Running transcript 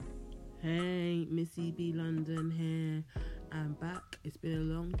Hey, Missy B London here. I'm back. It's been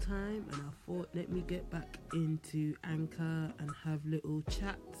a long time, and I thought let me get back into Anchor and have little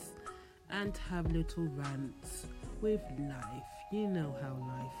chats and have little rants with life. You know how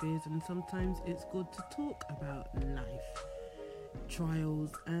life is, and sometimes it's good to talk about life,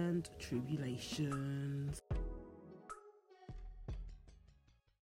 trials and tribulations.